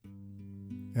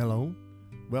Hello.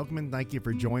 Welcome and thank you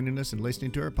for joining us and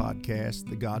listening to our podcast,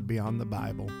 The God Beyond the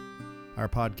Bible. Our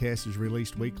podcast is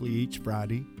released weekly each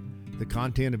Friday. The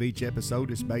content of each episode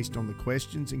is based on the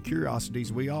questions and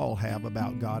curiosities we all have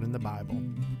about God and the Bible.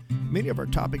 Many of our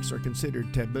topics are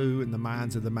considered taboo in the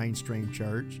minds of the mainstream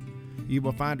church. You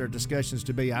will find our discussions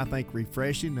to be, I think,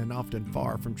 refreshing and often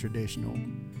far from traditional.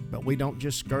 But we don't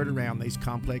just skirt around these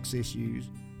complex issues,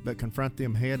 but confront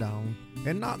them head on,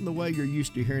 and not in the way you're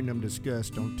used to hearing them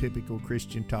discussed on typical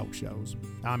Christian talk shows.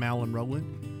 I'm Alan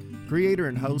Rowland, creator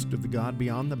and host of The God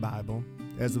Beyond the Bible.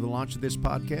 As of the launch of this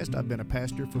podcast, I've been a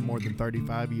pastor for more than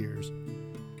 35 years.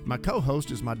 My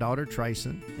co-host is my daughter,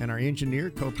 Trayson, and our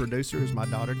engineer, co-producer is my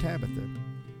daughter, Tabitha.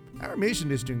 Our mission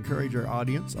is to encourage our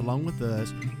audience, along with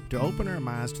us, to open our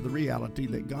minds to the reality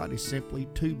that God is simply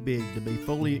too big to be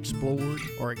fully explored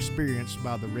or experienced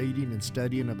by the reading and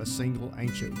studying of a single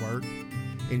ancient work.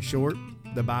 In short,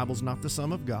 the Bible's not the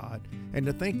sum of God, and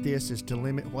to think this is to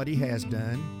limit what He has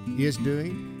done, is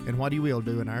doing, and what He will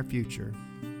do in our future.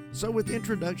 So with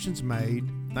introductions made,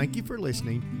 thank you for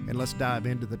listening, and let's dive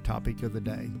into the topic of the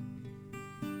day.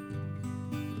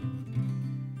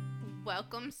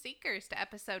 Welcome, seekers, to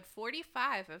episode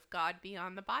 45 of God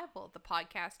Beyond the Bible, the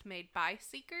podcast made by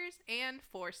seekers and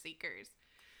for seekers.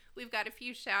 We've got a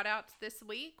few shout-outs this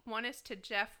week. One is to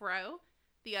Jeff Rowe,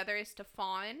 the other is to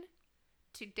Fawn,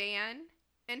 to Dan,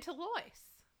 and to Lois.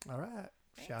 All right.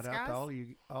 Thanks, Shout out guys.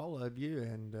 to all of you,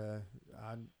 and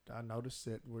I noticed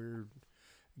that we're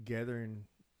gathering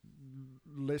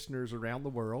listeners around the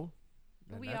world.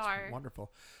 And We that's are.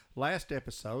 wonderful. Last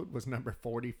episode was number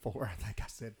 44. I think I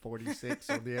said 46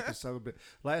 on the episode, but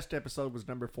last episode was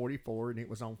number 44, and it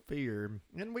was on fear.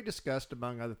 And we discussed,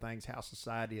 among other things, how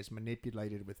society is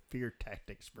manipulated with fear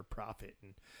tactics for profit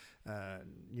and,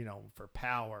 for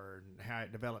power, and how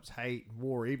it develops hate and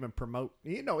war, even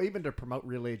to promote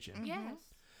religion. Yes.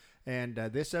 And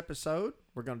this episode,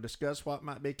 we're going to discuss what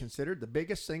might be considered the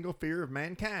biggest single fear of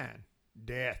mankind: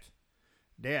 death.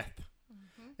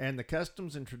 And the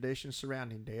customs and traditions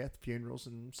surrounding death, funerals,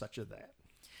 and such of that.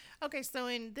 Okay, so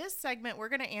in this segment, we're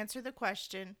going to answer the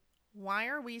question, why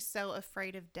are we so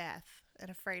afraid of death and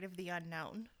afraid of the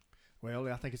unknown? Well,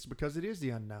 I think it's because it is the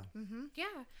unknown. Mm-hmm. Yeah.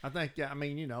 I think,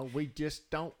 we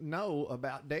just don't know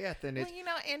about death, and it's scary.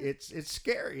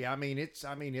 It's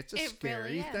a It scary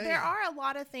really is. thing. There are a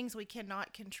lot of things we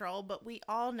cannot control, but we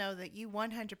all know that you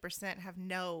 100% have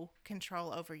no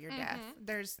control over your death.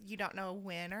 You don't know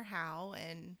when or how,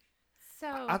 and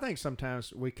So, I think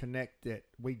sometimes we connect that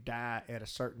we die at a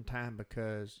certain time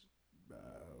because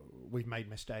we've made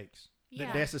mistakes. Yeah.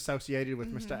 That death's associated with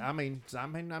mistakes.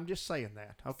 I'm just saying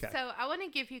that. Okay. So I want to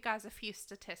give you guys a few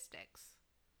statistics.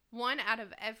 1 out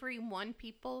of every 1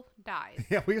 people dies.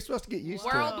 Yeah, we're supposed to get used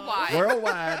Worldwide. to it.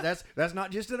 Worldwide. That's not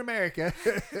just in America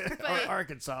or But-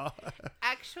 Arkansas.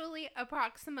 Actually,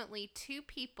 approximately 2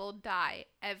 people die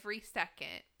every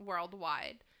second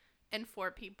worldwide, and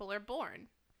 4 people are born.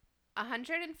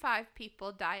 105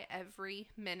 people die every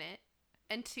minute,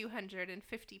 and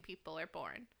 250 people are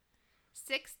born.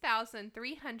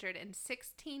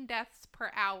 6,316 deaths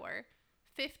per hour,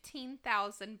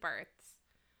 15,000 births,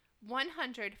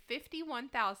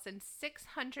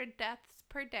 151,600 deaths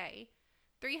per day,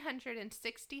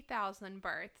 360,000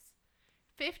 births,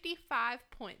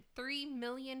 55.3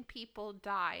 million people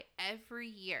die every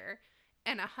year,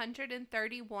 and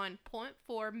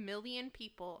 131.4 million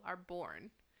people are born.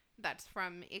 That's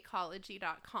from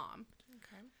ecology.com.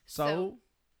 okay. So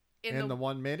in the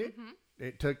 1 minute Mhm.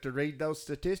 it took to read those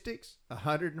statistics,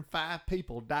 105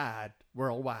 people died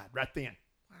worldwide right then.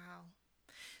 Wow.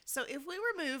 So if we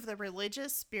remove the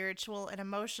religious, spiritual, and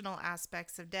emotional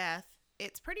aspects of death,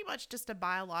 it's pretty much just a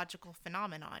biological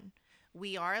phenomenon.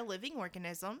 We are a living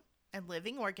organism, and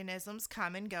living organisms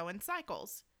come and go in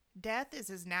cycles. Death is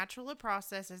as natural a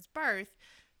process as birth.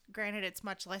 Granted, it's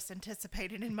much less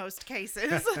anticipated in most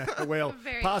cases. Well,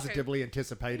 Very positively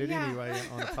anticipated Yeah. anyway,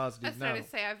 on a I positive started note. to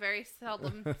say I very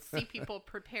seldom see people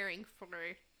preparing for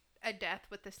a death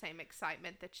with the same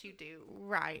excitement that you do.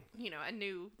 Right. A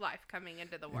new life coming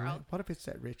into the Yeah, world. what if it's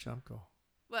that rich uncle?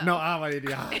 Well, No, I'm an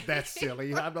idiot. That's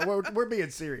silly. We're being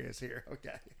serious here.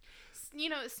 Okay.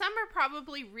 some are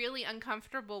probably really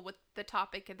uncomfortable with the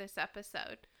topic of this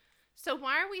episode. So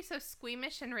why are we so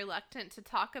squeamish and reluctant to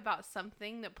talk about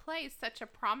something that plays such a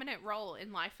prominent role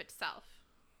in life itself?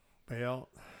 Well,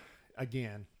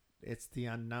 again, it's the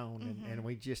unknown, and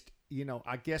we just,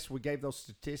 I guess we gave those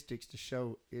statistics to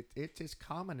show it's as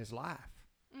common as life.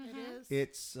 It is.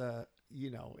 It's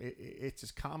it's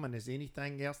as common as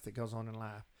anything else that goes on in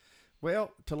life.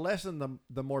 Well, to lessen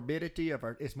the morbidity of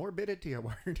is morbidity a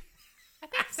word? I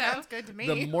think sounds good to me.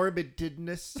 The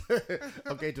morbidness.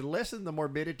 Okay, to lessen the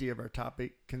morbidity of our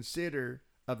topic, consider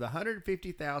of the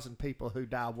 150,000 people who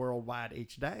die worldwide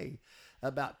each day,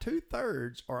 about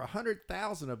 2/3 or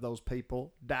 100,000 of those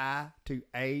people die to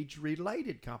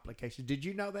age-related complications. Did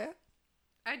you know that?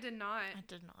 I did not. I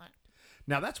did not.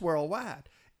 Now, that's worldwide.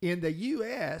 In the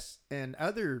U.S. and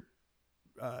other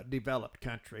developed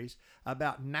countries,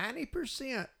 about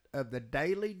 90% of the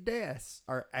daily deaths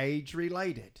are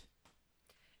age-related.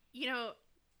 You know,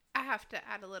 I have to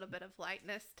add a little bit of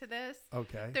lightness to this.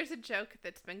 Okay. There's a joke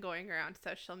that's been going around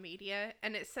social media,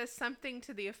 and it says something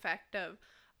to the effect of,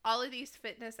 all of these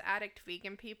fitness addict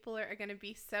vegan people are going to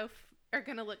be are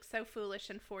going to look so foolish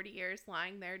in 40 years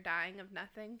lying there dying of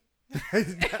nothing.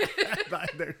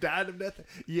 They're dying of nothing.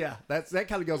 Yeah, that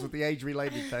kind of goes with the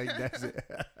age-related thing, does it?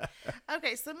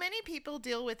 Okay, so many people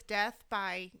deal with death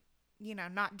by,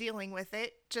 not dealing with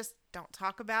it. Just don't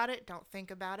talk about it. Don't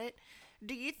think about it.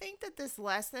 Do you think that this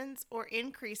lessens or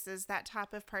increases that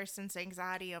type of person's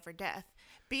anxiety over death?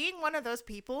 Being one of those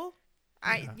people,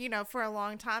 for a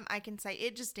long time, I can say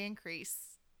it just increased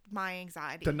my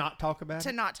anxiety. To not talk about it?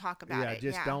 To not talk about it.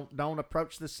 Just don't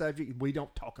approach the subject. We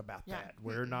don't talk about that.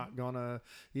 We're not gonna,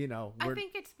 I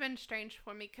think it's been strange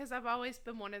for me because I've always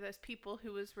been one of those people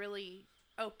who was really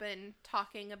open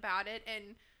talking about it,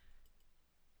 and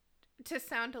to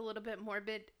sound a little bit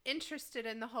morbid, interested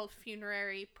in the whole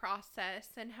funerary process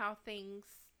and how things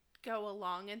go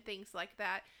along and things like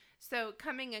that. So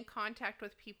coming in contact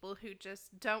with people who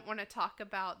just don't want to talk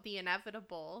about the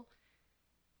inevitable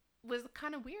was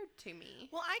kind of weird to me.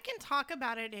 Well, I can talk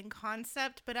about it in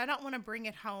concept, but I don't want to bring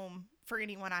it home for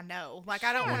anyone I know. Like,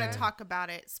 I don't want to talk about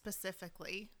it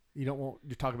specifically. You don't want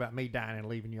to talk about me dying and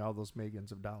leaving you all those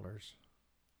millions of dollars.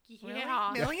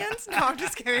 Yeah. Really? Millions? No, I'm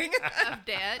just kidding. Of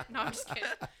debt. No, I'm just kidding.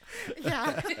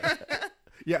 Yeah.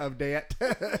 Yeah, of debt.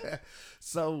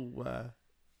 So,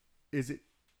 is it?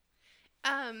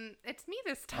 It's me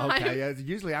this time. Okay,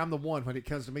 usually I'm the one when it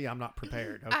comes to me. I'm not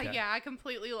prepared. Okay. Yeah, I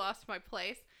completely lost my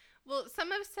place. Well,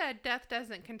 some have said death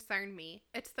doesn't concern me.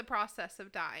 It's the process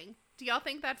of dying. Do y'all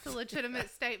think that's a legitimate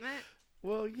statement?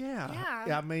 Well, yeah.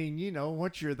 Yeah. I mean,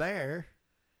 once you're there.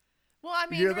 Well, I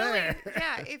mean, You're really, there.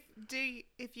 yeah.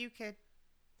 If you could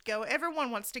go,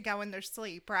 everyone wants to go in their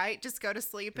sleep, right? Just go to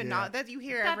sleep and not that you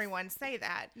hear everyone say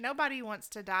that. Nobody wants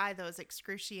to die those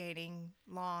excruciating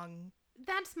long.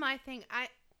 That's my thing.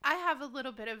 I have a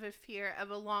little bit of a fear of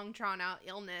a long drawn out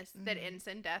illness that ends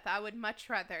in death. I would much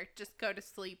rather just go to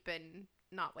sleep and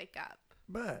not wake up.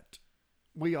 But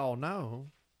we all know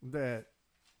that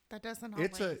that doesn't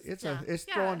always. It's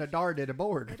throwing a dart at a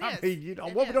board. I mean,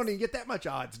 we don't even get that much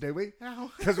odds, do we?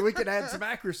 No. Because we could add some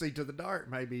accuracy to the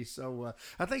dart, maybe. So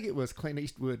I think it was Clint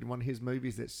Eastwood in one of his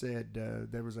movies that said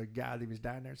there was a guy that was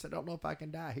dying there and said, "I don't know if I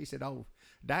can die." He said, "Oh,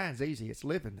 dying's easy. It's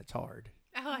living that's hard."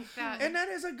 I like that. And that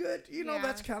is a good,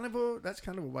 that's kind of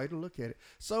a way to look at it.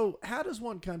 So how does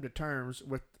one come to terms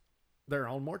with their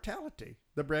own mortality,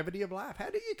 the brevity of life? How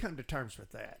do you come to terms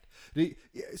with that?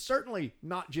 Certainly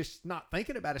not just not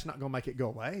thinking about it's not going to make it go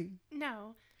away.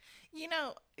 No.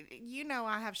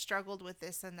 I have struggled with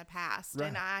this in the past,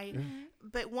 right. And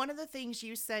but one of the things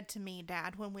you said to me,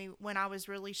 Dad, when I was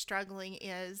really struggling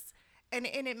is, and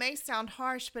it may sound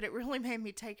harsh, but it really made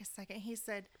me take a second. He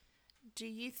said, "Do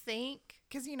you think?"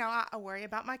 Because I worry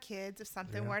about my kids if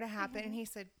something were to happen, and he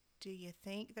said, "Do you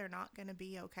think they're not going to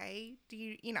be okay? Do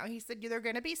you?" He said they're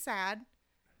going to be sad,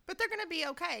 but they're going to be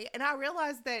okay. And I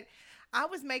realized that I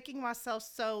was making myself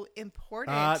so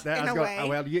important in a way.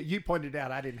 Well, you pointed out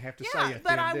I didn't have to say it.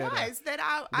 But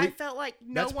I felt like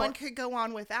no one could go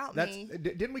on without me.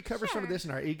 Didn't we cover some of this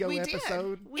in our ego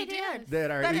episode? We did. That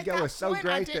our ego is so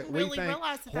great that we really think,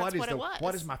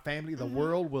 what is my family? The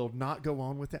world will not go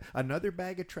on with that. Another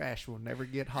bag of trash will never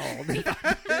get hauled.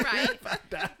 Right. If I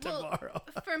die tomorrow.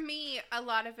 For me, a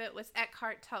lot of it was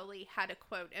Eckhart Tolle had a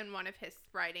quote in one of his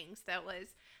writings that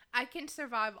was, "I can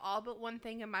survive all but one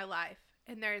thing in my life,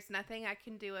 and there is nothing I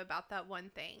can do about that one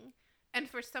thing." And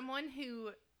for someone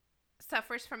who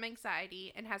suffers from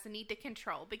anxiety and has a need to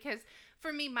control, because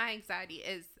for me, my anxiety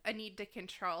is a need to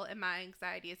control, and my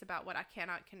anxiety is about what I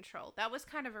cannot control. That was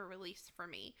kind of a release for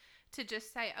me to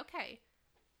just say, okay,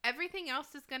 everything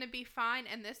else is going to be fine,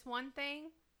 and this one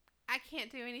thing, I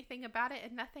can't do anything about it,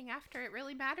 and nothing after it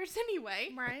really matters anyway.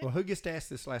 Right. Well, who gets to ask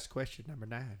this last question, number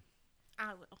 9?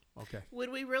 I will. Okay.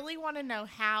 Would we really want to know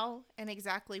how and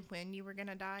exactly when you were going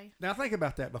to die? Now think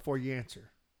about that before you answer.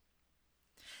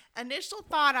 Initial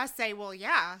thought, I say, well,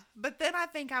 yeah. But then I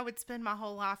think I would spend my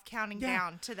whole life counting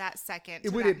down to that second,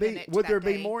 Would there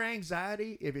be more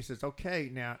anxiety if it says, okay,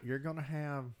 now you're going to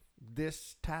have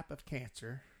this type of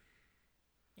cancer?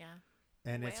 Yeah.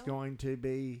 and it's Well. going to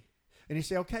be. And you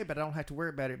say, okay, but I don't have to worry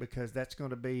about it because that's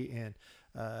going to be in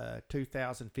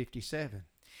 2057.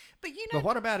 But you know, But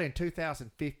what about in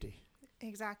 2050?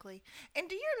 exactly. And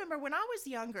do you remember when I was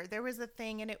younger, there was a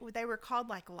thing, and they were called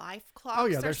like life clocks Oh,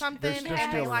 yeah, or they're something, still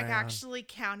and they like around. actually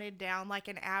counted down like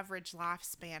an average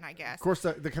lifespan, I guess. Of course,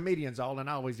 the comedians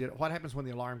always did it. What happens when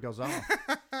the alarm goes off?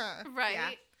 Right.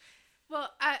 Yeah. Well,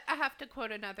 I have to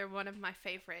quote another one of my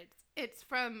favorites. It's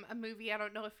from a movie. I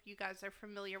don't know if you guys are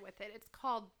familiar with it. It's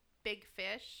called Big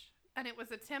Fish, and it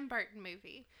was a Tim Burton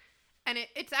movie. And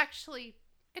it's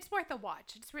worth a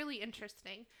watch. It's really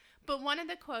interesting. But one of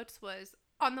the quotes was,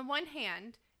 on the one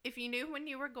hand, if you knew when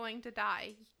you were going to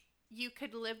die, you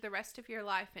could live the rest of your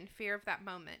life in fear of that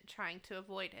moment, trying to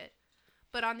avoid it.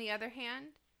 But on the other hand,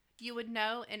 you would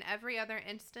know in every other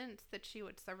instance that you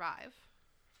would survive.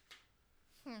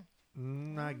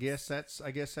 I guess that's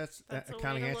That's a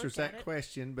kind way of to answers look at that it.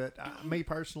 question. But me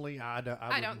personally, I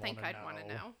don't think I'd wanna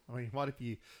know. I mean, what if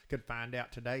you could find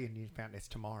out today and you found it's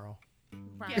tomorrow?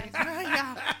 Right. Yes.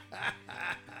 Yeah.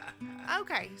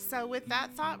 Okay, so with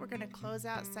that thought, we're going to close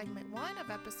out segment 1 of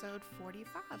episode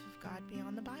 45 of God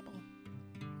Beyond the Bible.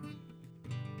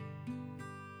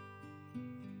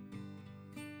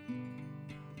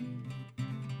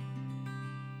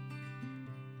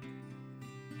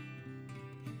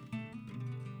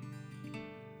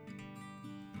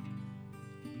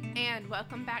 And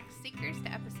welcome back, Seekers,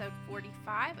 to episode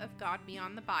 45 of God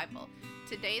Beyond the Bible.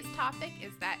 Today's topic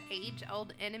is that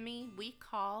age-old enemy we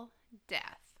call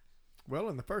death. Well,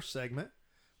 in the first segment,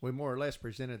 we more or less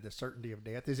presented the certainty of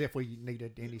death, as if we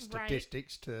needed any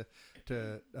statistics to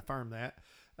affirm that.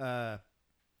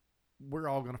 We're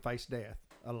all going to face death,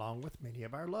 along with many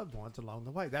of our loved ones along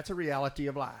the way. That's a reality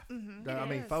of life. Mm-hmm, I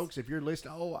mean, is. folks, if you're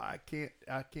listening, I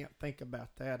can't think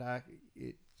about that.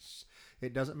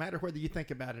 It doesn't matter whether you think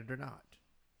about it or not.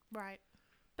 Right.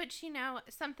 But you know,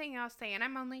 something I'll say, and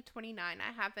I'm only 29.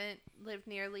 I haven't lived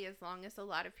nearly as long as a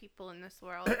lot of people in this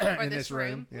world or In this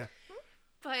room. yeah.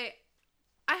 But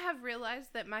I have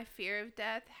realized that my fear of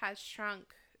death has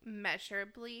shrunk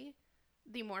measurably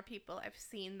the more people I've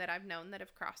seen that I've known that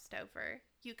have crossed over.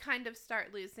 You kind of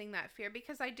start losing that fear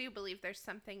because I do believe there's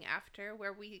something after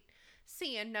where we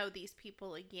see and know these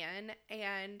people again,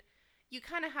 and you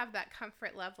kind of have that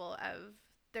comfort level of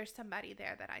there's somebody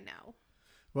there that I know.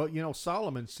 Well, you know,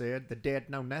 Solomon said the dead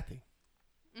know nothing.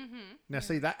 Mm-hmm. Now,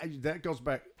 see, that goes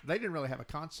back. They didn't really have a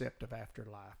concept of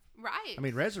afterlife. Right. I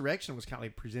mean, resurrection was kind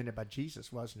of presented by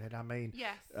Jesus, wasn't it? I mean,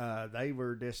 yes. They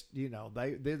were just, you know,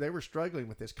 they were struggling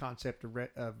with this concept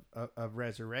of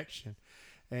resurrection.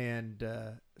 And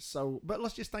but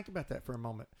let's just think about that for a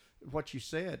moment. What you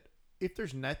said, if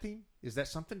there's nothing, is that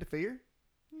something to fear?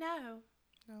 No.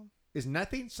 Is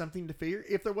nothing something to fear?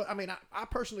 If there was, I mean, I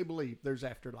personally believe there's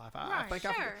afterlife. I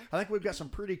think we've got some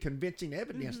pretty convincing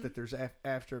evidence that there's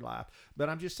afterlife. But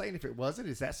I'm just saying, if it wasn't,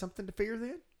 is that something to fear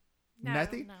then? No.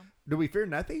 Nothing? No. Do we fear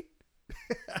nothing?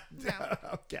 No.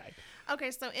 Okay.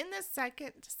 Okay, so in this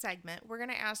second segment, we're going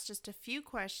to ask just a few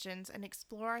questions and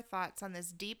explore our thoughts on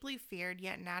this deeply feared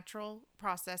yet natural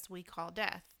process we call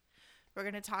death. We're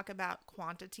going to talk about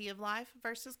quantity of life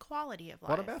versus quality of life.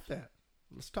 What about that?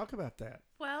 Let's talk about that.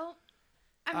 Well,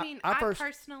 I mean, I I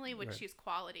personally would Right. choose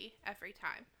quality every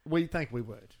time. We think we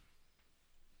would.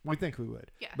 We think we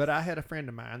would. Yes. But I had a friend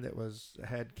of mine that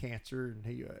had cancer, and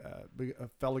he a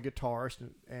fellow guitarist,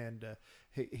 and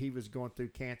he was going through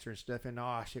cancer and stuff, and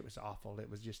gosh, it was awful. It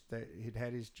was just that he'd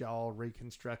had his jaw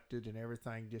reconstructed and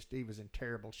everything. Just he was in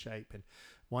terrible shape. And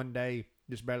one day,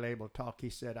 just barely able to talk,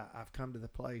 he said, "I've come to the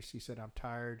place." He said, "I'm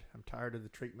tired. I'm tired of the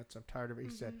treatments. I'm tired of it." He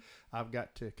said, "I've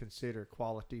got to consider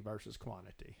quality versus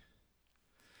quantity."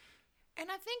 And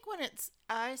I think when it's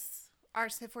us,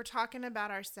 if we're talking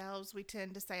about ourselves, we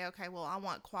tend to say, okay, well, I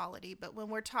want quality. But when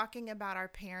we're talking about our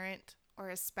parent or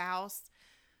a spouse,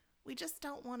 we just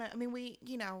don't want to. I mean,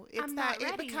 I'm not it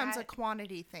ready becomes a yet.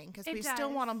 quantity thing because It we still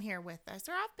does. want them here with us.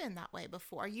 Or I've been that way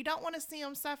before. You don't want to see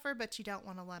them suffer, but you don't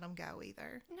want to let them go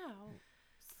either. No.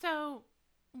 So,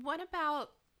 what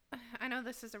about, I know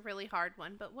this is a really hard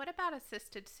one, but what about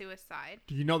assisted suicide?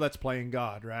 You know that's playing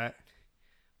God, right?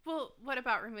 Well, what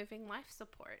about removing life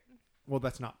support? Well,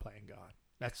 that's not playing God.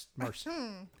 That's mercy.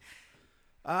 Now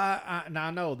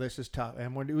I know this is tough,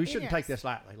 and we shouldn't take this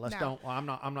lightly. Let's No. don't. I'm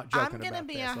not joking. I'm going to about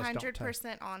be this. Let's don't take-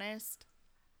 100% honest.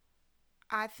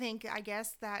 I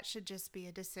guess that should just be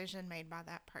a decision made by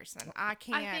that person. I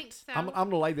can't. I think so. I'm going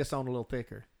to lay this on a little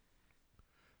thicker.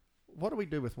 What do we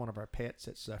do with one of our pets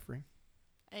that's suffering?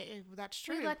 That's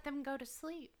true. We let them go to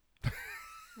sleep.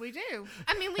 We do.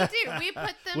 I mean, we do. We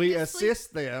put them We to sleep.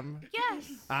 assist them. Yes.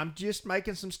 I'm just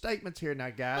making some statements here now,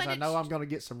 guys. But I know it's- I'm going to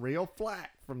get some real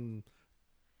flack from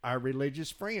our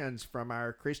religious friends, from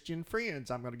our Christian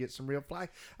friends. I'm going to get some real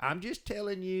flack. I'm just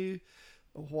telling you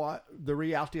what the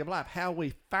reality of life, how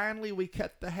we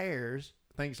cut the hairs,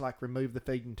 things like remove the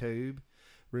feeding tube,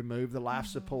 remove the life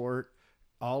support,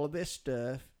 all of this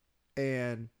stuff.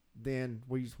 And then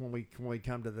when we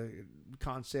come to the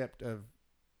concept of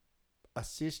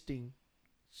assisting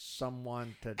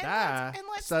someone to die,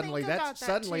 let's suddenly think about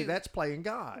that, that's playing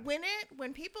God.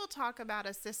 When people talk about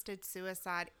assisted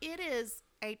suicide, it is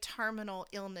a terminal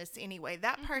illness anyway.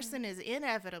 That person is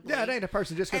inevitably. Yeah, it ain't a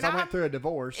person just because I went through a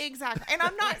divorce. Exactly. And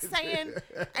I'm not saying,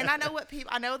 and I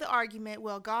know the argument,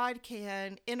 well, God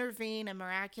can intervene and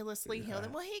miraculously heal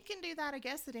them. Well, he can do that, I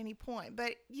guess, at any point.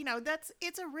 But,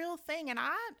 it's a real thing. And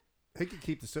he could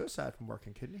keep the suicide from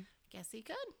working, couldn't he? Guess he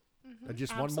could.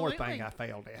 Just one more thing I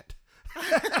failed at.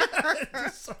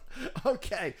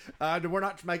 Okay, we're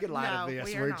not making light of this.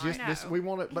 We are not. Just this. We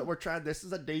want it, but we're trying. This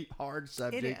is a deep, hard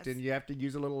subject, and you have to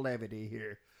use a little levity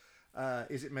here.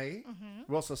 Is it me?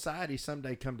 Will society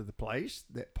someday come to the place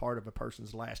that part of a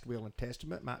person's last will and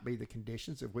testament might be the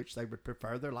conditions of which they would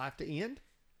prefer their life to end?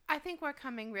 I think we're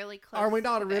coming really close. Are we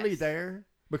not to really this. there?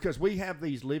 Because we have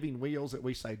these living wills that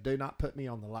we say, do not put me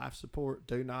on the life support.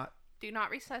 Do not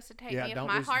resuscitate me if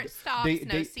my heart stops.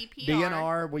 No CPR.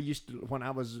 DNR. We used to, when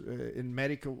I was in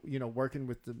medical, working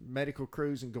with the medical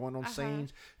crews and going on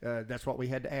scenes. That's what we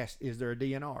had to ask: is there a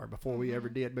DNR before we ever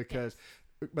did? Because,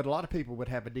 but a lot of people would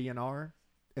have a DNR,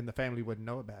 and the family wouldn't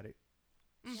know about it.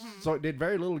 So it did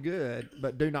very little good.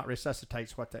 But do not resuscitate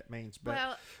is what that means.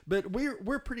 But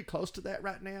we're pretty close to that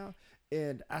right now.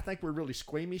 And I think we're really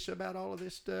squeamish about all of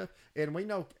this stuff. And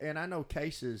I know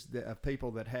cases of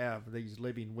people that have these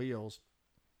living wills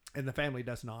and the family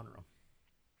doesn't honor them.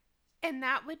 And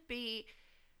that would be,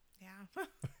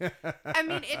 yeah. I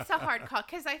mean, it's a hard call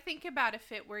because I think about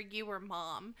if it were you or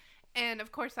Mom. And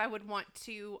of course I would want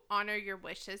to honor your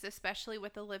wishes, especially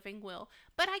with a living will.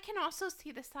 But I can also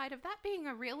see the side of that being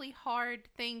a really hard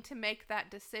thing to make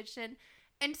that decision.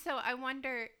 And so I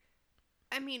wonder,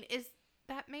 is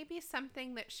that maybe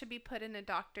something that should be put in a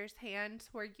doctor's hands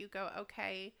where you go,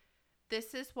 okay,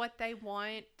 this is what they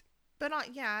want. But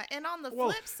and on the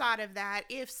flip side of that,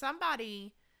 if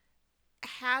somebody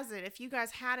has it, if you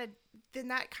guys had it, then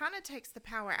that kind of takes the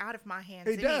power out of my hands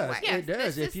anyway. Yes, it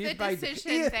does. This is the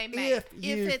decision they make.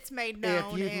 If it's made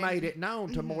known. If you've made it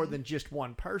known to more than just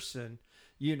one person,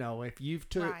 if you've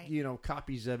took,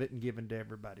 copies of it and given to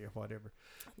everybody or whatever.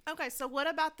 Okay, so what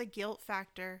about the guilt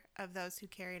factor of those who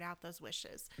carried out those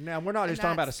wishes? Now, we're not just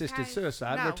talking about assisted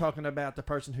suicide. No. We're talking about the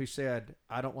person who said,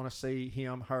 I don't want to see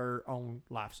him, her on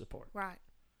life support. Right.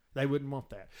 They wouldn't want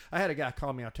that. I had a guy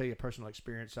call me. I'll tell you a personal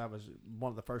experience. I was one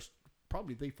of the first,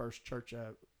 probably the first church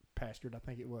pastored, I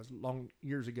think it was, long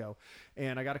years ago.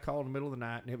 And I got a call in the middle of the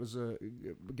night, and it was a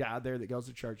guy there that goes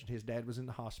to church, and his dad was in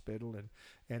the hospital.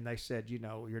 And they said,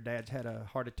 your dad's had a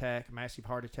heart attack, a massive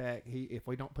heart attack. If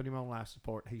we don't put him on life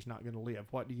support, he's not going to live.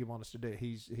 What do you want us to do?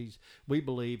 We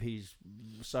believe he's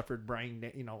suffered brain,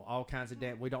 all kinds of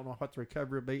damage. We don't know what the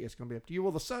recovery will be. It's going to be up to you.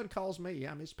 Well, the son calls me.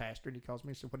 I'm his pastor, and he calls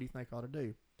me and said, what do you think I ought to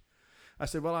do? I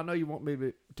said, well, I know you want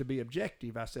me to be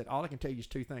objective. I said, all I can tell you is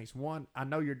two things. One, I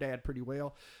know your dad pretty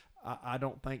well. I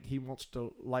don't think he wants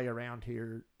to lay around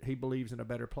here. He believes in a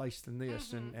better place than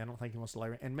this, and I don't think he wants to lay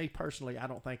around. And me personally, I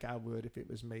don't think I would if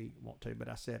it was me want to. But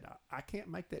I said, I can't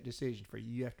make that decision for you.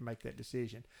 You have to make that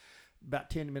decision. About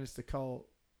 10 minutes to call,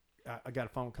 I got a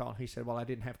phone call, and he said, well, I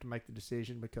didn't have to make the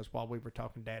decision because while we were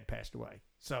talking, Dad passed away.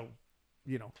 So,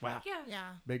 wow.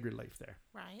 Yeah. Big relief there.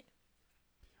 Right.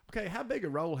 Okay, how big a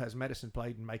role has medicine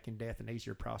played in making death an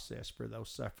easier process for those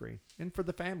suffering and for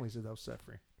the families of those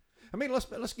suffering?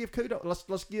 Let's give kudos.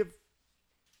 Let's give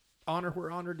honor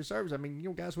where honor deserves.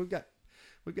 Guys, we've got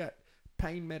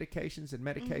pain medications and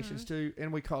medications too,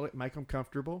 and we call it make them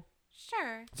comfortable.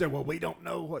 Sure. So, well, we don't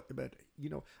know but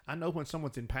I know when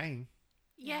someone's in pain.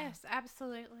 Yes,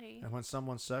 absolutely. And when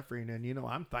someone's suffering, and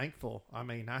I'm thankful.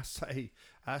 I say,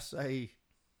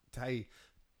 hey.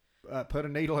 Put a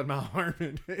needle in my arm,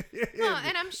 and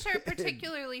I'm sure,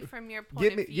 particularly from your point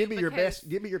of view, give me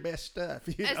your best stuff.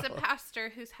 As a pastor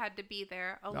who's had to be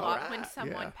there a lot when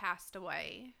someone passed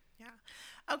away. Yeah.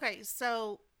 Okay,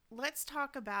 so let's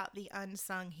talk about the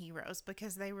unsung heroes,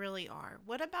 because they really are.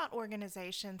 What about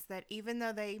organizations that, even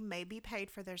though they may be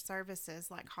paid for their services,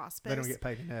 like hospice, they don't get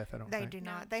paid enough? They do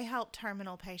not. They help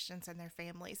terminal patients and their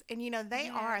families, and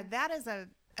that is a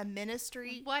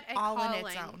ministry all calling. in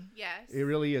its own. Yes. It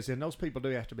really is. And those people do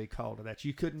have to be called to that.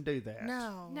 You couldn't do that.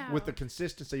 No. With the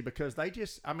consistency, because they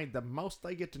just, the most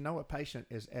they get to know a patient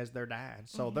is as they're dying.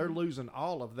 So they're losing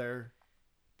all of their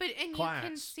clients. You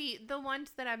can see, the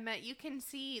ones that I've met, you can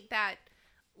see that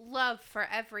love for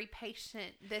every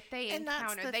patient that they And that's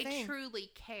encounter. the They thing.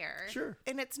 truly care. Sure.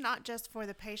 And it's not just for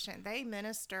the patient. They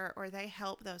minister or they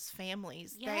help those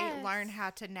families. They Yes. learn how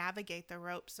to navigate the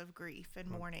ropes of grief and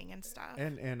mourning and stuff.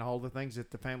 And all the things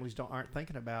that the families aren't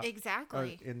thinking about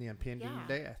Exactly. in the impending Yeah.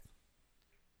 death.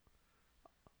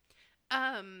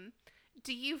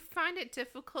 Do you find it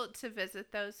difficult to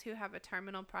visit those who have a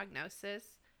terminal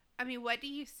prognosis? I mean, what do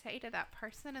you say to that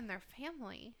person and their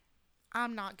family?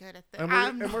 I'm not good at this.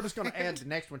 And we're just going to add the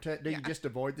next one to it. Do you Yeah. just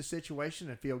avoid the situation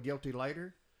and feel guilty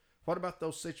later? What about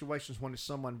those situations when it's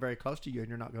someone very close to you and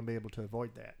you're not going to be able to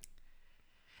avoid that?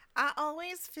 I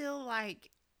always feel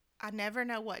like I never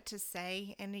know what to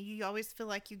say, and you always feel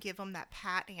like you give them that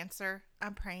pat answer.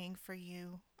 I'm praying for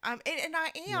you. And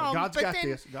I am. Yeah, God's but got then,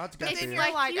 this. God's got But then this. you're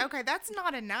Like like, you- okay, that's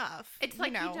not enough. It's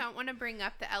like know. you don't want to bring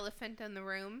up the elephant in the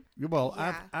room. Well,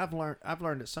 Yeah. I've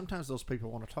learned that sometimes those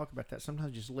people want to talk about that.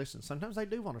 Sometimes just listen. Sometimes they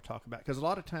do want to talk about it. Because a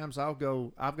lot of times I've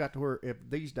got to where if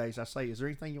these days I say, is there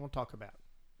anything you want to talk about?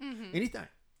 Mm-hmm. Anything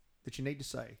that you need to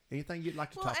say? Anything you'd like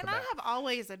to Well, talk and about? I have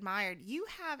always admired you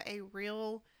have a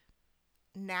real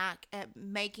knack at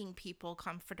making people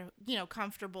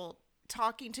comfortable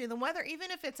talking to them, whether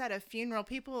even if it's at a funeral,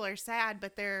 people are sad,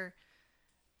 but they're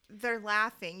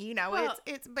laughing. Well-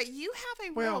 It's but you have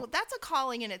a Well- real that's a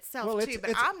calling in itself Well, too.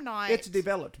 But I'm not. It's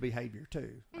developed behavior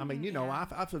too. I mean, yeah.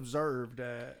 I've observed.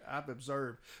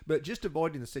 But just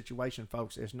avoiding the situation,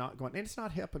 folks, is not going, and it's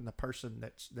not helping the person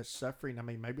that's suffering. I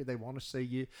mean, maybe they want to see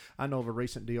you. I know of a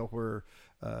recent deal where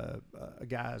a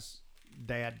guy's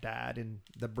dad died, and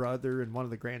the brother and one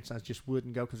of the grandsons just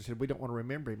wouldn't go because they said we don't want to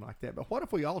remember him like that. But what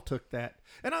if we all took that?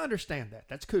 And I understand that.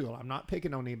 That's cool. I'm not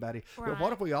picking on anybody. But what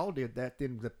Right. if we all did that?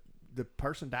 Then the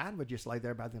person dying would just lay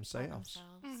there by themselves.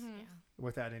 Mhm. Yeah.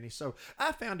 Without any. So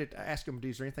I found it, ask them,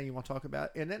 is there anything you want to talk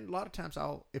about? And then a lot of times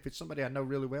if it's somebody I know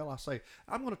really well, I'll say,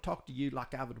 I'm going to talk to you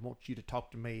like I would want you to talk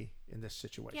to me in this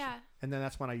situation. Yeah. And then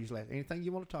that's when I usually ask, anything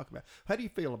you want to talk about? How do you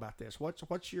feel about this? What's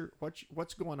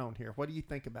going on here? What do you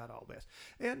think about all this?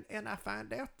 And I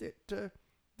find out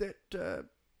that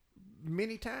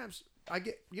many times I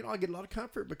get a lot of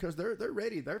comfort because they're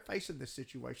ready. They're facing this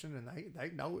situation and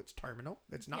they know it's terminal.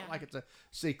 It's not Yeah. like it's a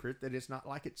secret, that it's not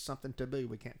like it's something taboo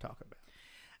we can't talk about.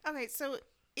 Okay, so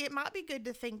it might be good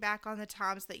to think back on the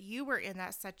times that you were in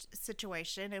that such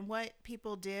situation and what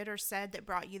people did or said that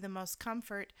brought you the most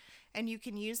comfort, and you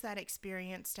can use that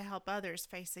experience to help others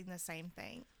facing the same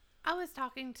thing. I was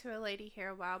talking to a lady here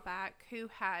a while back who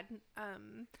had,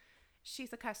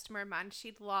 she's a customer of mine.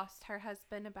 She'd lost her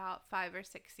husband about 5 or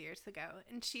 6 years ago.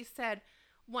 And she said,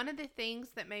 one of the things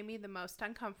that made me the most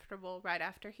uncomfortable right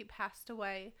after he passed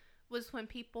away was when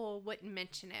people wouldn't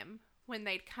mention him, when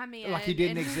they'd come in. Like he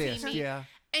didn't and see exist. me. Yeah.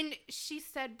 And she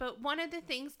said, but one of the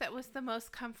things that was the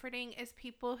most comforting is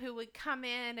people who would come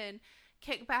in and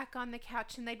kick back on the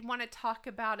couch and they'd want to talk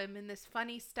about him and this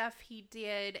funny stuff he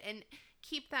did and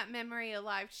keep that memory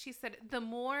alive. She said, the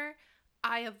more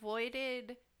I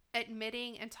avoided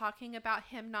admitting and talking about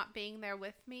him not being there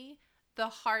with me, the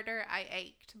harder I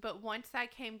ached. But once I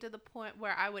came to the point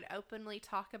where I would openly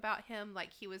talk about him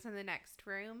like he was in the next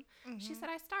room, she said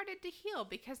I started to heal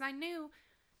because I knew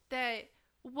that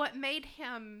what made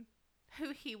him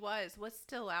who he was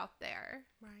still out there.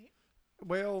 Right.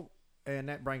 Well, and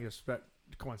that brings us back,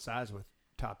 coincides with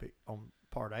topic on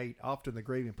part 8. Often the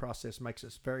grieving process makes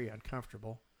us very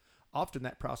uncomfortable. Often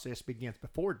that process begins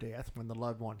before death when the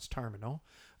loved one's terminal.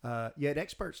 Yet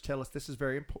experts tell us this is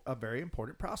a very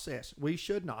important process. We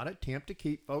should not attempt to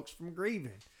keep folks from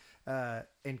grieving.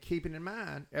 And keeping in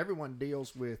mind, everyone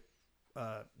deals with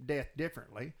death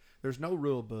differently. There's no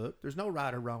rule book. There's no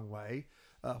right or wrong way.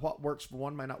 What works for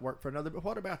one may not work for another. But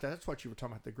what about that? That's what you were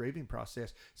talking about, the grieving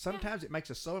process. Sometimes it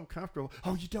makes us so uncomfortable.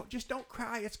 Oh, don't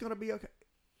cry. It's going to be okay.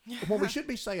 Well, we should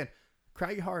be saying,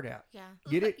 cry your heart out. Yeah.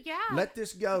 Get it? Yeah. Let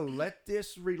this go. Let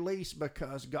this release,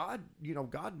 because God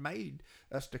made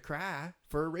us to cry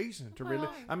for a reason.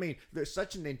 I mean, there's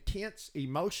such an intense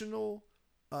emotional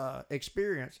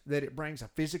experience that it brings a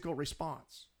physical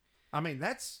response. I mean,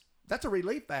 that's a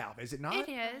relief valve, is it not? It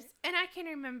is. And I can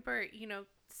remember,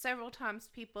 several times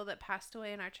people that passed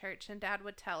away in our church, and Dad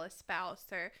would tell a spouse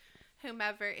or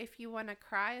whomever, if you want to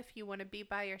cry, if you want to be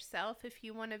by yourself, if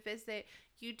you want to visit,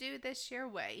 you do this your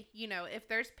way. If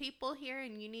there's people here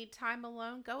and you need time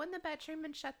alone, go in the bedroom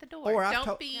and shut the door. Or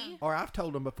I've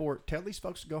told them before, tell these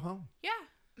folks to go home. Yeah,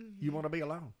 You want to be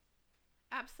alone.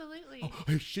 absolutely.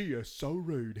 Oh, she is so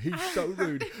rude. He's so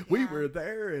rude. We were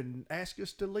there and asked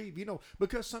us to leave,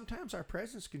 because sometimes our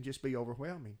presence can just be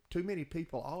overwhelming. Too many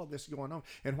people, all of this going on.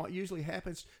 And what usually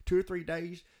happens, 2 or 3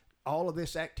 days, all of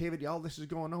this activity, all this is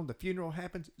going on, the funeral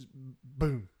happens,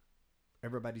 boom.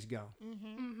 everybody's gone.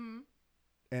 Mm-hmm.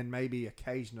 And maybe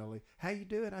occasionally, how you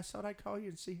doing? I thought I'd call you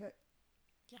and see how.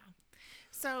 Yeah.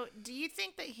 So, do you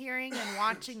think that hearing and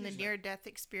watching the near-death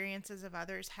experiences of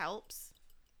others helps?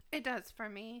 It does for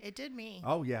me. It did me.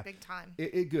 Oh, yeah. Big time.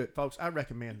 It good, folks. I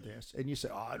recommend this. And you say,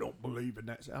 oh, I don't believe in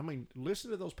that. I mean,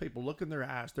 listen to those people. Look in their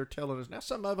eyes. They're telling us. Now,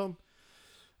 some of them,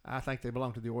 I think they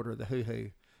belong to the order of the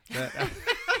hoo-hoo. But I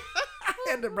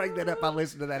had to bring that up. I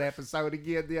listened to that episode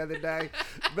again the other day.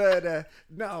 But,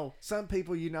 no, some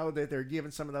people, you know, that they're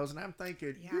giving some of those. And I'm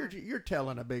thinking, you're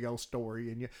telling a big old story.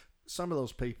 And some of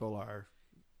those people are,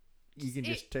 you can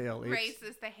just tell. It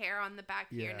raises the hair on the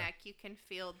back of your neck. You can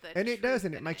feel the and it does,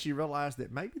 and it makes you realize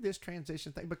that maybe this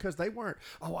transition thing, because they weren't,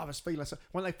 I was feeling so,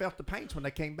 when they felt the pains when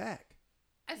they came back.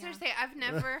 I was going to say, I've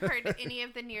never heard any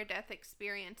of the near-death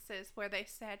experiences where they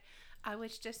said, I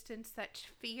was just in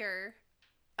such fear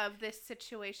of this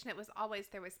situation. It was always,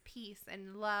 there was peace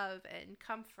and love and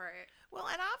comfort. Well,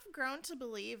 and I've grown to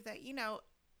believe that, you know,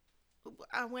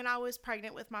 when I was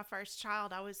pregnant with my first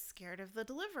child, I was scared of the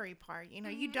delivery part. You know,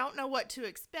 you don't know what to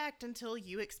expect until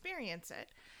you experience it.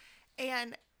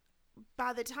 And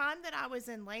by the time that I was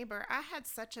in labor, I had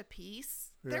such a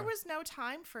peace. Yeah. There was no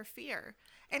time for fear.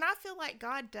 And I feel like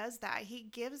God does that. He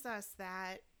gives us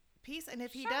that peace. And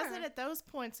if he does it at those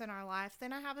points in our life,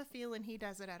 then I have a feeling he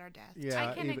does it at our death. Yeah,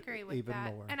 I can agree with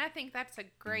that. More. And I think that's a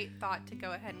great thought to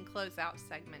go ahead and close out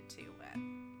segment 2 with.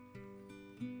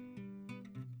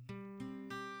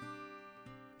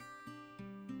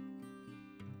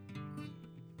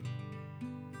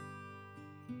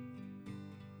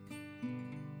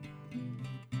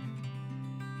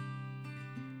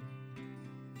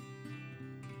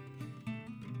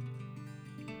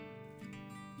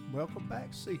 Welcome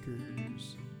back,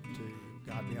 Seekers, to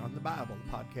God Beyond the Bible,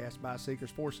 the podcast by Seekers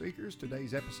for Seekers.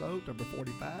 Today's episode, number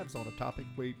 45, is on a topic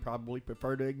we probably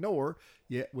prefer to ignore,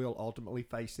 yet we'll ultimately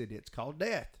face it. It's called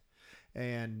death.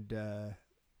 And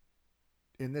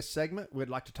in this segment, we'd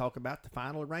like to talk about the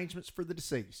final arrangements for the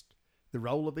deceased, the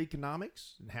role of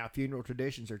economics, and how funeral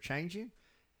traditions are changing,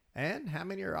 and how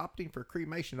many are opting for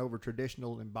cremation over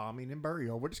traditional embalming and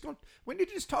burial. We need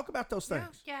to just talk about those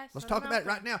things. Yes. Let's talk about it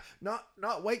right now.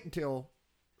 Not wait until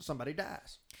somebody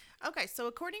dies. Okay, so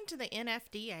according to the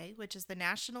NFDA, which is the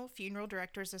National Funeral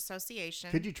Directors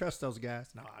Association. Could you trust those guys?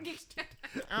 No, I'm just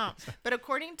But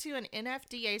according to an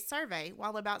NFDA survey,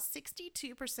 while about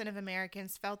 62% of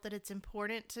Americans felt that it's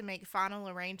important to make final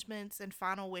arrangements and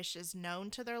final wishes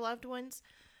known to their loved ones,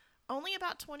 only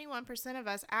about 21% of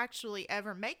us actually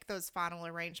ever make those final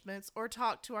arrangements or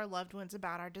talk to our loved ones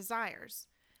about our desires.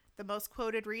 The most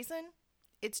quoted reason?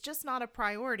 It's just not a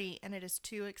priority and it is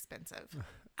too expensive.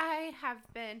 I have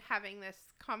been having this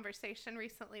conversation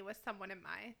recently with someone in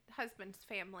my husband's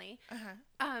family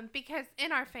because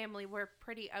in our family we're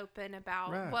pretty open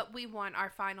about what we want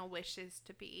our final wishes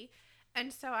to be.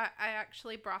 And so I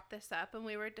actually brought this up and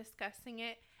we were discussing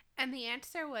it. And the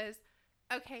answer was,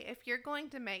 okay, if you're going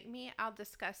to make me, I'll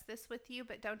discuss this with you,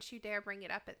 but don't you dare bring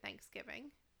it up at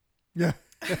Thanksgiving. Yeah.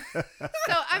 So,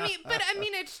 I mean,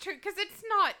 it's true because it's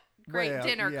not great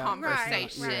dinner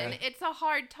conversation. Right. It's a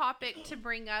hard topic to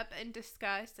bring up and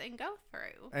discuss and go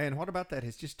through. And what about that?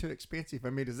 It's just too expensive. I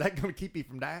mean, is that going to keep you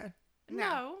from dying?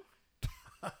 No.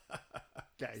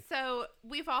 Okay. So,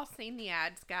 we've all seen the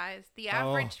ads, guys. The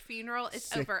average funeral is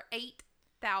over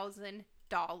 $8,000.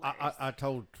 I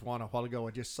told Juan a while ago,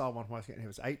 I just saw one. It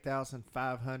was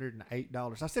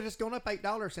 $8,508. I said, it's gone up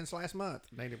 $8 since last month.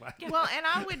 Anyway. Well, and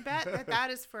I would bet that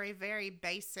is for a very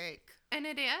basic. And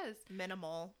it is.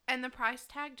 Minimal. And the price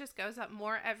tag just goes up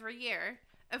more every year.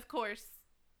 Of course,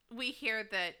 we hear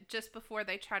that just before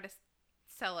they try to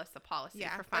sell us a policy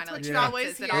for final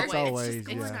expenses,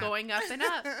 it's going up and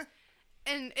up.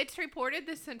 And it's reported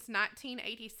that since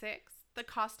 1986, the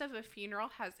cost of a funeral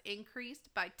has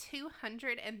increased by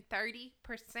 230%.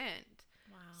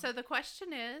 Wow. So the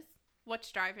question is,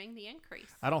 what's driving the increase?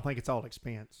 I don't think it's all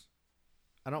expense.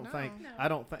 I don't think.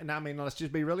 I mean, let's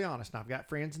just be really honest. Now, I've got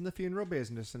friends in the funeral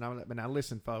business, but now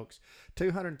listen, folks,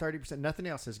 230%. Nothing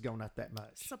else has gone up that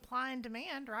much. Supply and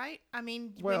demand, right? I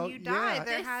mean, when you die,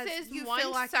 you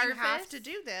feel like you have to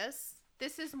do this.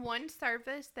 This is one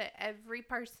service that every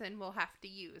person will have to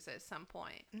use at some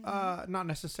point. Not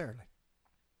necessarily.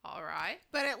 All right.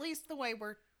 But at least the way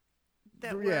we're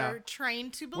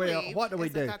trained to believe. Well, what do we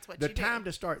do? That's what the time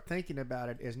to start thinking about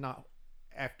it is not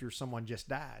after someone just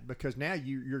died, because now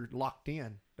you're locked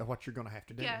in to what you're going to have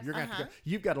to do. Yes. You're going to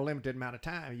you've got a limited amount of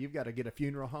time. You've got to get a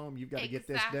funeral home. You've got to get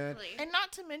this done. And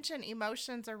not to mention,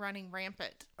 emotions are running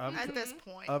rampant at this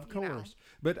point. Of course.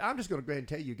 But I'm just going to go ahead and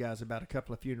tell you guys about a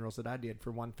couple of funerals that I did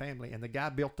for one family. And the guy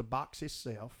built the box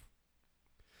himself.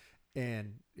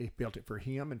 And he built it for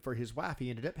him and for his wife. He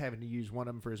ended up having to use one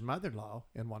of them for his mother-in-law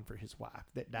and one for his wife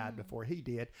that died before he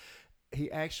did.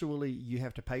 You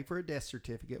have to pay for a death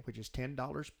certificate, which is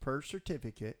 $10 per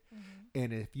certificate.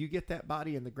 And if you get that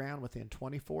body in the ground within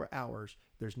 24 hours,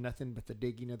 there's nothing but the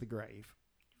digging of the grave.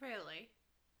 Really?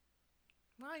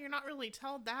 Well, you're not really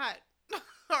told that,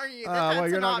 are you? Well,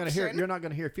 you're not going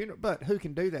to hear a funeral. But who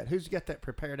can do that? Who's got that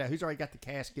prepared out? Who's already got the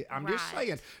casket? I'm just Right.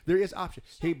 saying there is option.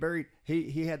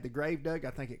 He had the grave dug. I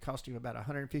think it cost him about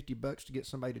 $150 to get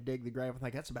somebody to dig the grave. I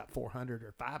think that's about $400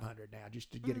 or $500 now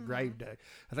just to get a grave dug.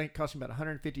 I think it cost him about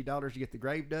 $150 to get the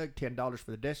grave dug, $10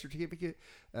 for the death certificate.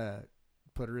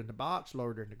 Put her in the box,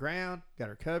 lowered her in the ground, got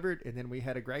her covered, and then we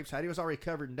had a gravesite. It was already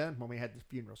covered and done when we had the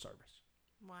funeral service.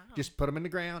 Wow. Just put them in the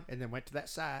ground and then went to that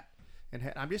site.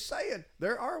 And I'm just saying,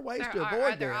 there are ways There to are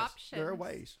avoid other this. options. There are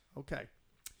ways. Okay.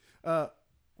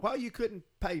 While you couldn't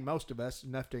pay most of us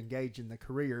enough to engage in the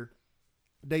career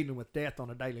dealing with death on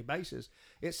a daily basis,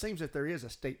 it seems that there is a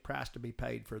steep price to be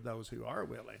paid for those who are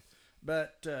willing.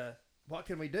 But what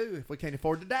can we do if we can't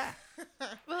afford to die?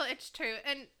 Well, it's true.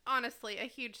 And honestly, a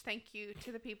huge thank you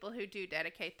to the people who do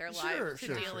dedicate their lives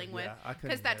to dealing with, Yeah, I couldn't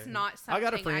because that's do it. not something I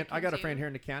got a friend. I got a can friend do. here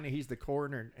in the county. He's the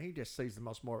coroner, and he just sees the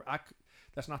most more.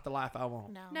 That's not the life I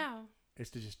want. No. It's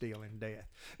to just deal in death.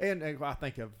 And I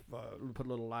think of, put a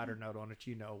little lighter note on it,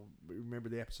 remember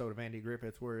the episode of Andy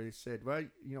Griffith where he said, well,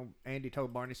 Andy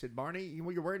told Barney, said, Barney,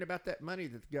 you're worried about that money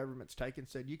that the government's taking.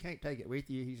 Said, you can't take it with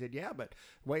you. He said, yeah, but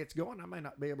the way it's going, I may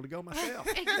not be able to go myself.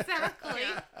 Exactly.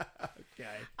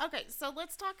 Okay, so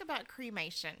let's talk about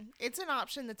cremation. It's an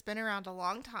option that's been around a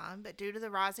long time, but due to the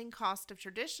rising cost of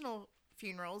traditional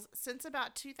funerals, since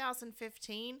about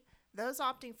 2015, those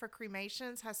opting for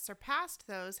cremations has surpassed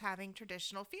those having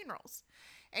traditional funerals.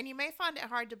 And you may find it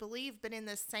hard to believe, but in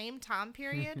this same time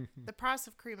period, the price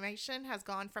of cremation has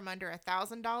gone from under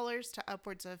 $1,000 to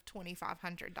upwards of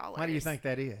 $2,500. Why do you think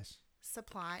that is?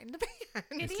 Supply and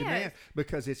demand. It is. Demand,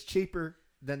 because it's cheaper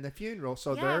than the funeral.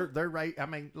 So Yeah.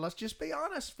 let's just be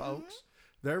honest, folks.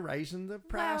 They're raising the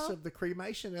price Well- of the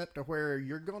cremation up to where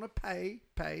you're going to pay.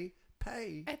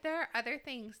 And there are other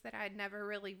things that I'd never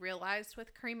really realized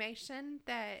with cremation,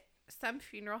 that some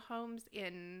funeral homes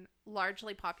in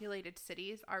largely populated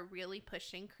cities are really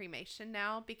pushing cremation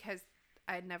now, because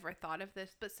I had never thought of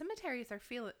this, but cemeteries are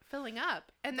filling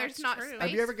up, and there's That's not true. space Have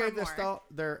you ever for gave this more.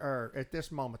 thought? There are, at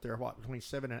this moment, there are between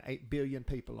 7 and 8 billion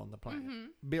people on the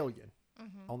planet. Billion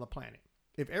on the planet.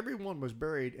 If everyone was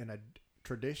buried in a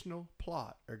traditional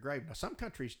plot or grave, now some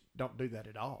countries don't do that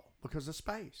at all because of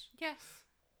space. Yes,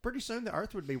 Pretty soon the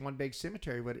earth would be one big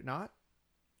cemetery, would it not?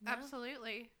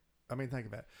 absolutely. I mean, think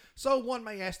about it. So one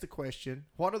may ask the question,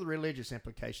 what are the religious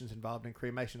implications involved in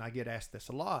cremation? I get asked this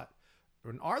a lot.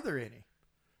 And are there any?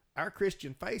 Our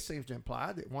Christian faith seems to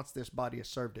imply that once this body has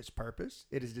served its purpose,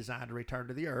 it is designed to return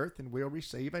to the earth and will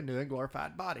receive a new and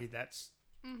glorified body. That's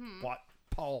what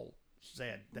Paul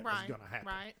said that was going to happen.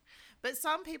 Right. But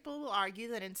some people will argue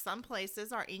that in some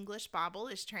places our English Bible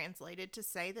is translated to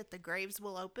say that the graves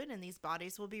will open and these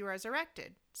bodies will be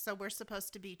resurrected. So we're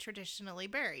supposed to be traditionally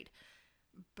buried.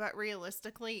 But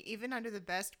realistically, even under the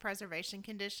best preservation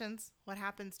conditions, what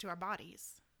happens to our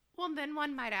bodies? Well, then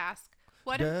one might ask,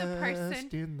 what if the person,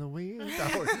 Dust in the wind.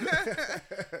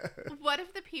 what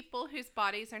if the people whose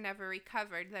bodies are never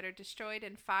recovered, that are destroyed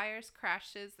in fires,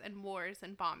 crashes, and wars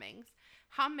and bombings?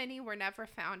 How many were never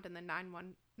found in the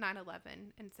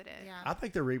 9/11 incident? Yeah. I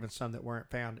think there were even some that weren't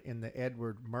found in the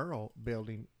Edward Murrow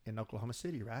building in Oklahoma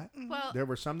City, right? Well, There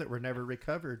were some that were never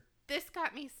recovered. this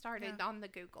got me started on the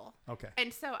Google. Okay.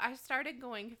 And so I started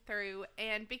going through,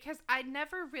 and because I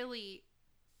never really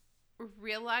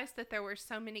realized that there were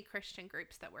so many Christian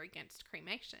groups that were against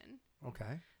cremation.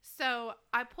 Okay. So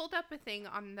I pulled up a thing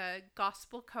on the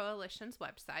Gospel Coalition's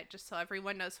website, just so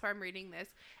everyone knows where I'm reading this.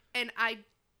 And I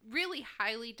really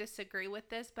highly disagree with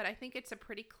this, but I think it's a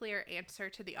pretty clear answer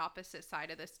to the opposite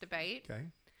side of this debate. Okay.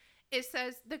 It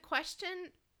says the question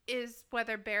is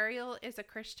whether burial is a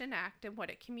Christian act and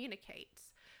what it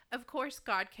communicates. Of course,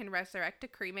 God can resurrect a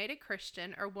cremated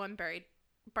Christian or one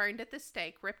burned at the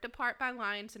stake, ripped apart by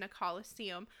lions in a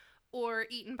coliseum, or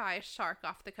eaten by a shark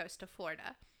off the coast of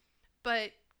Florida.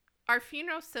 But are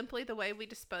funerals simply the way we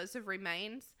dispose of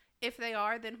remains? If they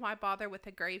are, then why bother with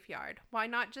a graveyard? Why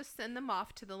not just send them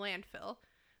off to the landfill?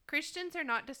 Christians are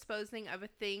not disposing of a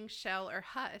thing, shell, or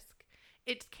husk.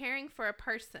 It's caring for a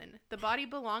person. The body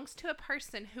belongs to a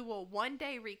person who will one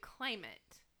day reclaim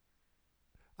it.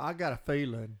 I got a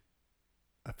feeling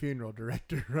a funeral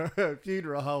director, a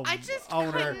funeral home I just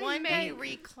owner. couldn't One day make-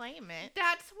 reclaim it.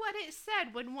 That's what it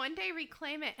said. Would one day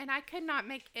reclaim it, and I could not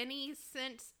make any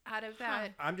sense out of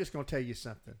that. I'm just going to tell you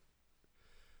something.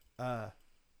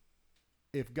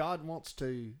 if God wants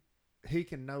to, He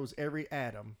can knows every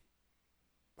atom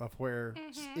of where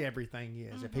everything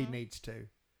is if He needs to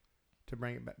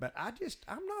bring it back. But I'm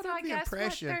not So of I the guess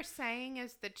impression. what they're saying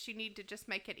is that you need to just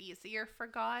make it easier for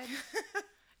God.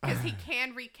 Because He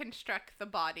can reconstruct the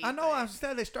body. I know.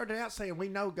 but- They started out saying we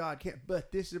know God can't,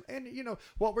 but this is, and you know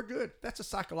what, we're good. That's a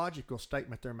psychological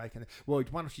statement they're making. Well,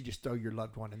 why don't you just throw your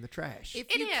loved one in the trash?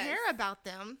 If It you is. care about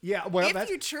them, Yeah, well, if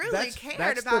that's, you truly that's, cared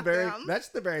that's about the very, them. That's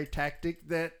the very tactic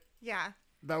that yeah.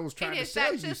 those trying It to is.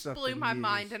 sell That you just something blew my use.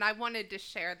 mind, and I wanted to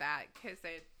share that because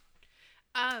it.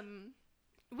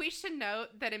 We should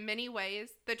note that in many ways,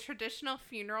 the traditional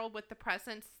funeral with the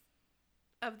presence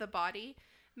of the body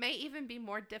may even be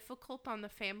more difficult on the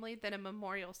family than a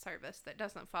memorial service that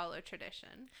doesn't follow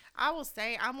tradition. I will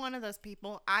say I'm one of those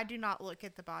people. I do not look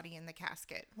at the body in the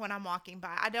casket when I'm walking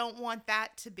by. I don't want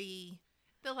that to be.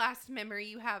 The last memory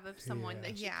you have of someone Yeah.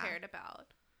 that you Yeah. cared about.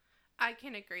 I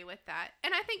can agree with that.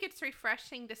 And I think it's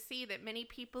refreshing to see that many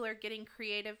people are getting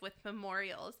creative with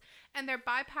memorials and they're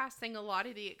bypassing a lot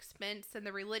of the expense and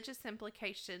the religious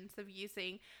implications of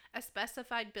using a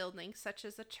specified building such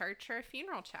as a church or a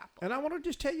funeral chapel. And I want to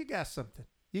just tell you guys something.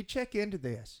 You check into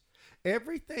this.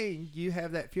 Everything you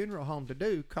have that funeral home to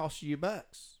do costs you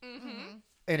bucks. Mm-hmm.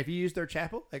 And if you use their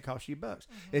chapel, it costs you bucks.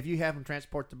 If you have them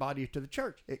transport the body to the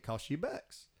church, it costs you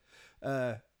bucks.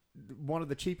 One of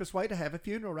the cheapest way to have a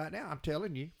funeral right now, I'm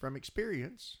telling you from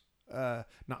experience,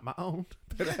 not my own,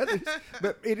 but others,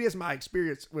 but it is my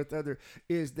experience with other,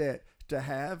 is that to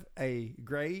have a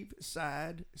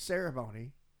graveside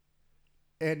ceremony,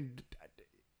 and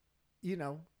you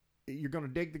know, you're going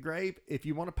to dig the grave. If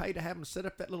you want to pay to have them set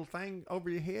up that little thing over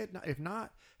your head, if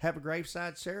not, have a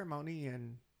graveside ceremony.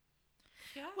 And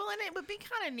Yeah. Well, and it would be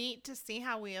kind of neat to see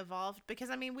how we evolved because,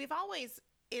 I mean, we've always,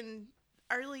 in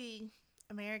early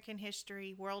American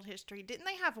history, world history, didn't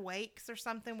they have wakes or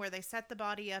something where they set the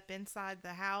body up inside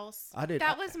the house? I did.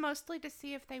 That was mostly to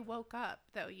see if they woke up,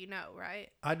 though, right?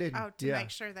 I didn't. Oh, to yeah. make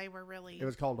sure they were really. It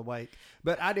was called a wake.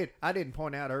 But I didn't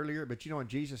point out earlier, but you know, in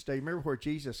Jesus' day, remember where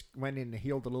Jesus went in and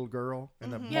healed the little girl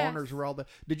and the mourners Yes. were all there?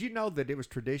 Did you know that it was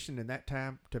tradition in that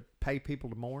time to pay people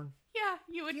to mourn? Yeah,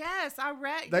 you would. Yes, I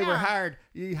read. They were yeah. hired.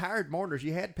 You hired mourners.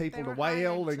 You had people They to were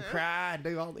wail hired and to- cry and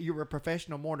do all. You were a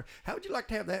professional mourner. How would you like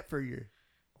to have that for you?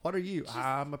 What are you?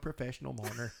 I'm a professional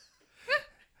mourner.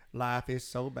 Life is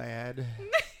so bad.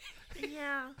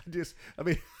 Yeah. I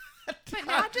mean. But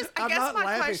now, I I'm guess not my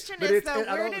laughing, question but is it's- though,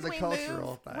 I know where it's did a we cultural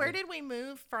move? thing. Where did we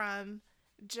move from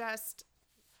just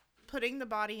putting the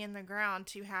body in the ground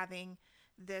to having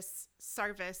this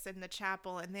service in the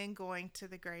chapel and then going to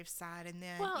the graveside and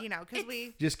then Well, because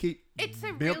we Just keep It's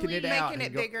a milking really it out, making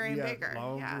and it bigger and bigger,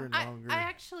 longer yeah. and longer. I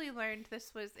actually learned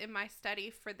this was in my study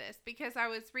for this because I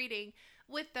was reading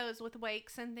with those with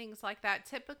wakes and things like that.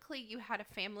 Typically, you had a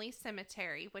family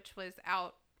cemetery, which was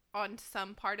out on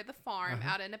some part of the farm,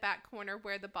 out in a back corner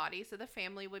where the bodies of the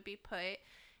family would be put.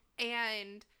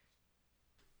 And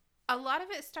a lot of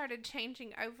it started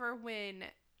changing over when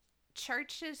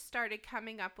churches started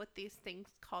coming up with these things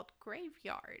called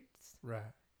graveyards,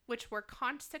 Right. which were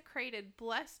consecrated,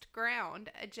 blessed ground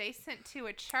adjacent to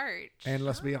a church. And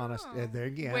let's be honest, there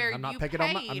again, Where I'm not you picking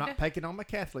on I'm paid- not picking on my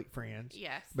Catholic friends.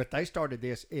 Yes. But they started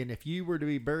this, and if you were to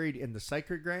be buried in the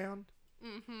sacred ground,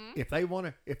 if they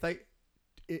want to,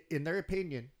 in their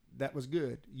opinion, that was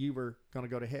good. You were going to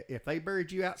go to heaven. If they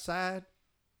buried you outside,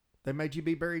 they made you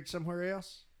be buried somewhere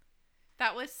else.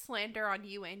 That was slander on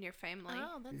you and your family.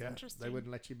 oh, that's interesting. They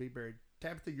wouldn't let you be buried.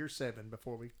 Tabitha, you're 7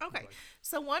 before we. Okay.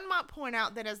 So one might point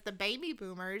out that as the baby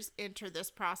boomers enter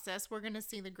this process, we're going to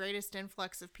see the greatest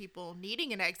influx of people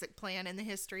needing an exit plan in the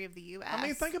history of the U.S. I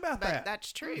mean, think about But that.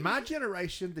 That's true. My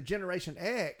generation, the Generation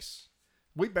X,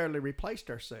 we barely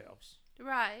replaced ourselves.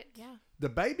 Right. yeah. The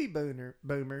baby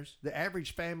boomers, the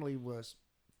average family was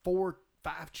 4,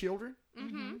 5 children.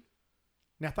 Mm-hmm.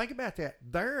 Now think about that.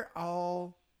 They're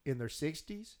all in their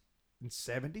 60s and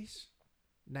 70s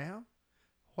now.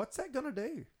 What's that going to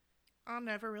do? I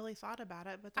never really thought about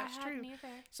it, but that's I true. hadn't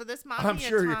either. So this might I'm be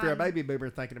sure a time, if you're a baby boomer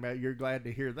thinking about it, you're glad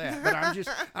to hear that.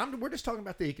 But we're just talking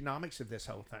about the economics of this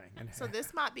whole thing. And So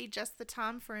this might be just the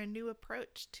time for a new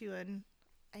approach to an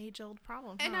age-old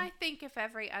problem. And huh? I think if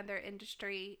every other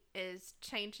industry is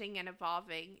changing and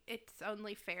evolving, it's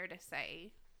only fair to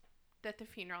say that the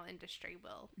funeral industry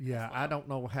will. Yeah, as well. I don't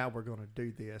know how we're going to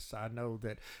do this. I know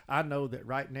that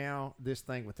right now this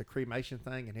thing with the cremation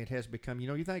thing, and it has become,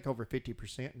 you think over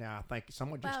 50% now. I think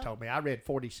someone just Well- told me. I read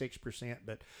 46%,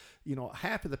 but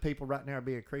half of the people right now are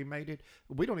being cremated.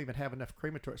 We don't even have enough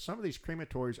crematories. Some of these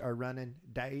crematories are running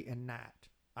day and night.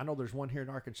 I know there's one here in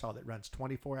Arkansas that runs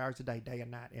 24 hours a day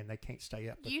and night, and they can't stay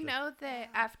up. You know that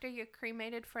after you're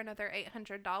cremated for another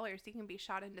 $800, you can be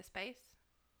shot into space?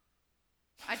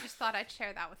 I just thought I'd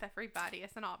share that with everybody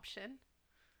as an option.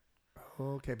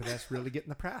 Okay, but that's really getting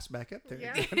the price back up there.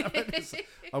 Yeah.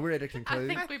 Are we ready to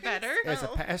conclude? I think we better. As a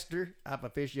pastor, I've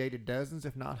officiated dozens,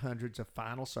 if not hundreds, of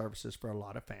final services for a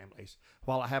lot of families.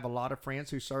 While I have a lot of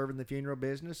friends who serve in the funeral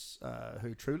business,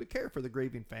 who truly care for the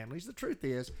grieving families, the truth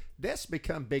is, death's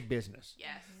become big business.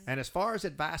 Yes. And as far as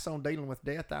advice on dealing with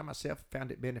death, I myself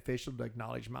found it beneficial to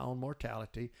acknowledge my own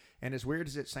mortality, and as weird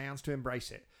as it sounds, to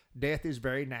embrace it. Death is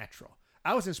very natural.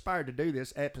 I was inspired to do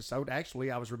this episode. Actually,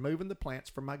 I was removing the plants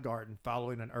from my garden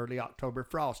following an early October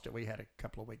frost that we had a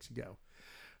couple of weeks ago.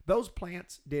 Those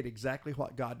plants did exactly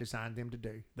what God designed them to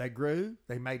do. They grew,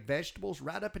 they made vegetables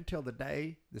right up until the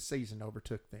day the season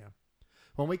overtook them.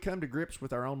 When we come to grips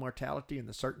with our own mortality and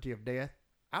the certainty of death,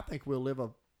 I think we'll live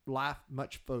a life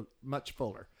much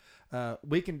fuller.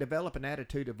 We can develop an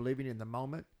attitude of living in the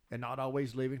moment and not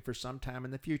always living for some time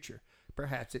in the future.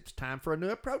 Perhaps it's time for a new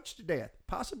approach to death.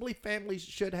 Possibly families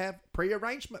should have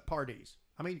pre-arrangement parties.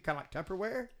 I mean, kind of like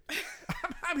Tupperware. But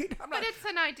it's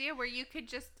an idea where you could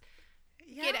just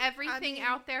get everything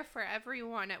out there for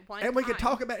everyone at one time. And we could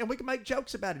talk about it, and we can make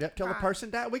jokes about it up till the person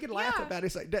died. We could laugh about it.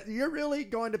 It's like, you're really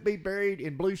going to be buried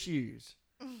in blue shoes.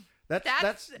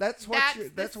 That's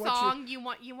the song you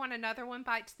want. You want another one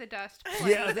bites the dust.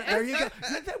 Yeah, there you go.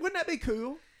 Wouldn't that be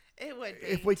cool? It would be,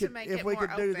 if we could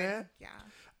do open. that. Yeah.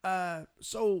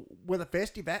 So with a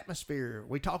festive atmosphere,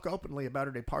 we talk openly about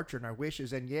our departure and our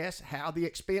wishes, and yes, how the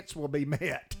expense will be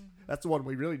met. Mm-hmm. That's the one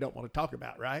we really don't want to talk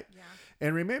about, right? Yeah.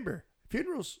 And remember,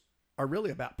 funerals are really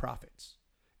about profits,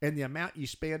 and the amount you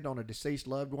spend on a deceased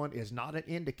loved one is not an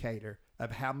indicator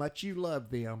of how much you love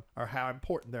them or how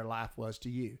important their life was to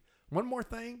you. One more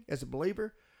thing, as a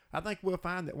believer, I think we'll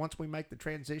find that once we make the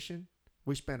transition,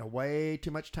 we spend way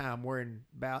too much time worrying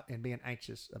about and being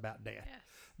anxious about death. Yes.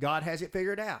 God has it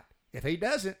figured out. If he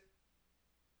doesn't,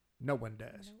 no one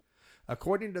does. Nope.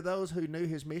 According to those who knew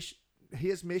his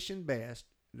mission best,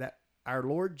 that our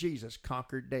Lord Jesus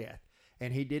conquered death,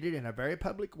 and he did it in a very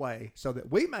public way so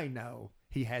that we may know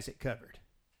he has it covered.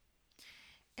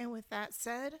 And with that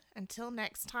said, until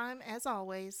next time, as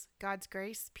always, God's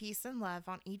grace, peace, and love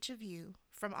on each of you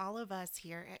from all of us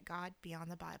here at God Beyond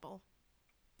the Bible.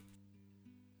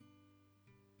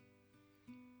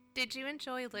 Did you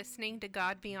enjoy listening to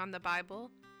God Beyond the Bible?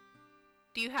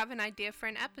 Do you have an idea for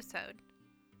an episode?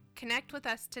 Connect with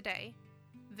us today.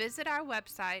 Visit our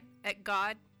website at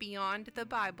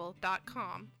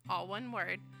godbeyondthebible.com, all one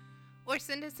word, or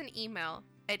send us an email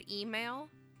at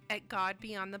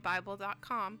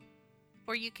email@godbeyondthebible.com,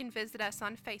 or you can visit us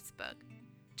on Facebook.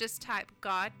 Just type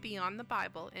God Beyond the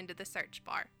Bible into the search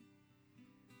bar.